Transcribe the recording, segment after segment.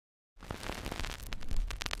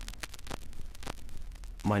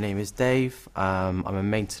My name is Dave. I'm a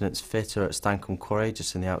maintenance fitter at Stancombe Quarry,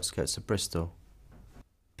 just in the outskirts of Bristol.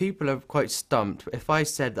 People are quite stumped. If I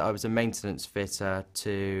said that I was a maintenance fitter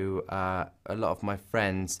to a lot of my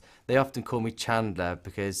friends, they often call me Chandler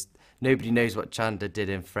because nobody knows what Chandler did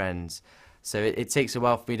in Friends. So it takes a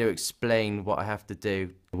while for me to explain what I have to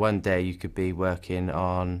do. One day you could be working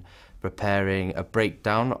on repairing a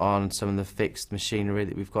breakdown on some of the fixed machinery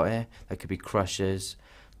that we've got here. That could be crushers,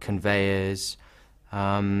 conveyors.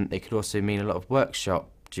 It could also mean a lot of workshop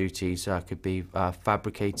duties. So I could be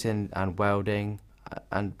fabricating and welding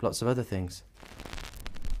and lots of other things.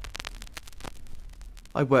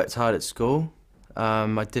 I worked hard at school.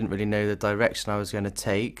 I didn't really know the direction I was going to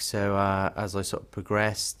take, so as I sort of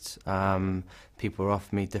progressed, people were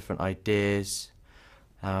offering me different ideas.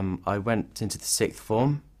 I went into the sixth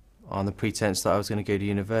form on the pretense that I was going to go to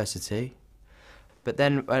university. But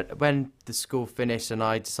then when the school finished and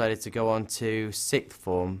I decided to go on to sixth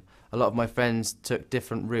form, a lot of my friends took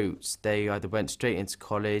different routes. They either went straight into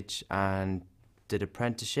college and did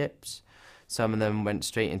apprenticeships. Some of them went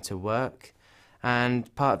straight into work.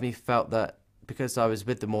 And part of me felt that because I was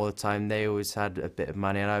with them all the time, they always had a bit of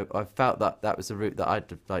money, and I felt that that was the route that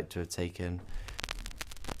I'd like to have taken.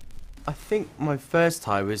 I think my first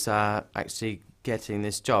high was actually getting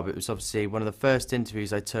this job. It was obviously one of the first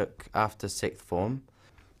interviews I took after sixth form,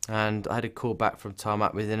 and I had a call back from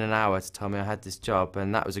Tarmac within an hour to tell me I had this job,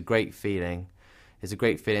 and that was a great feeling. It's a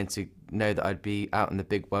great feeling to know that I'd be out in the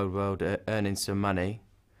big wide world earning some money,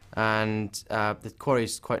 and the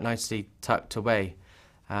quarry's quite nicely tucked away.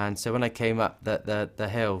 And so when I came up the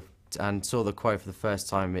hill and saw the quarry for the first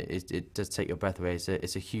time, it does take your breath away.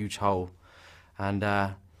 It's a huge hole, and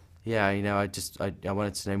yeah, you know, I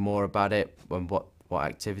wanted to know more about it, and what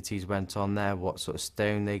activities went on there, what sort of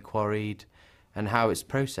stone they quarried, and how it's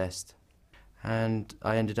processed. And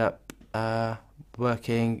I ended up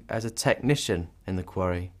working as a technician in the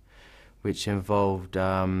quarry, which involved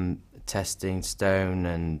testing stone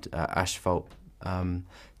and asphalt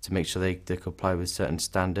to make sure they comply with certain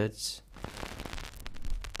standards.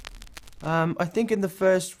 I think in the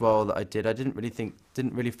first role that I did, I didn't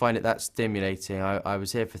really find it that stimulating. I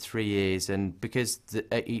was here for 3 years, and because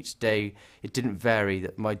each day it didn't vary,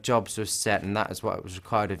 that my jobs were set, and that is what was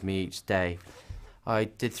required of me each day. I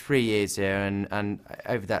did 3 years here, and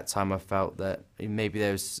over that time I felt that maybe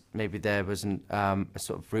there wasn't a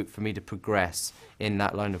sort of route for me to progress in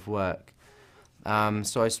that line of work.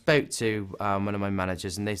 So I spoke to one of my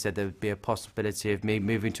managers, and they said there would be a possibility of me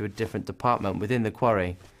moving to a different department within the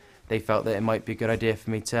quarry. They felt that it might be a good idea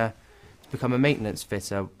for me to become a maintenance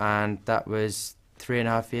fitter, and that was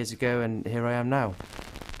 3.5 years ago, and here I am now.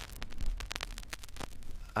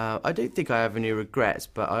 I don't think I have any regrets,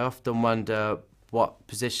 but I often wonder what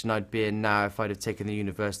position I'd be in now if I'd have taken the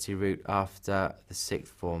university route after the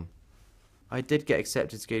sixth form. I did get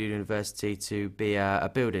accepted to go to university to be a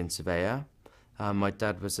building surveyor. My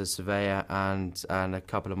dad was a surveyor, and a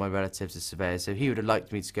couple of my relatives are surveyors, so he would have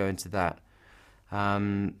liked me to go into that.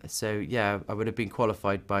 So yeah, I would have been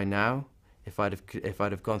qualified by now if I'd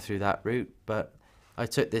have gone through that route, but I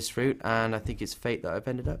took this route, and I think it's fate that I've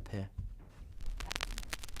ended up here.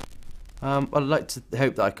 I'd like to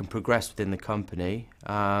hope that I can progress within the company.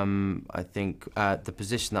 I think the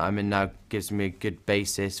position that I'm in now gives me a good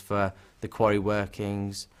basis for the quarry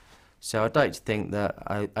workings. So I'd like to think that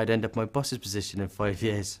I'd end up in my boss's position in 5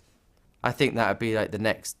 years. I think that would be like the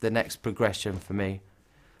next progression for me.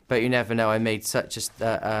 But you never know. I made such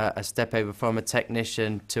a step over from a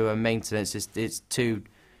technician to a maintenance. It's two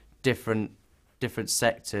different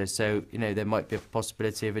sectors. So you know, there might be a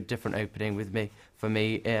possibility of a different opening for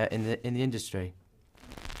me in the industry.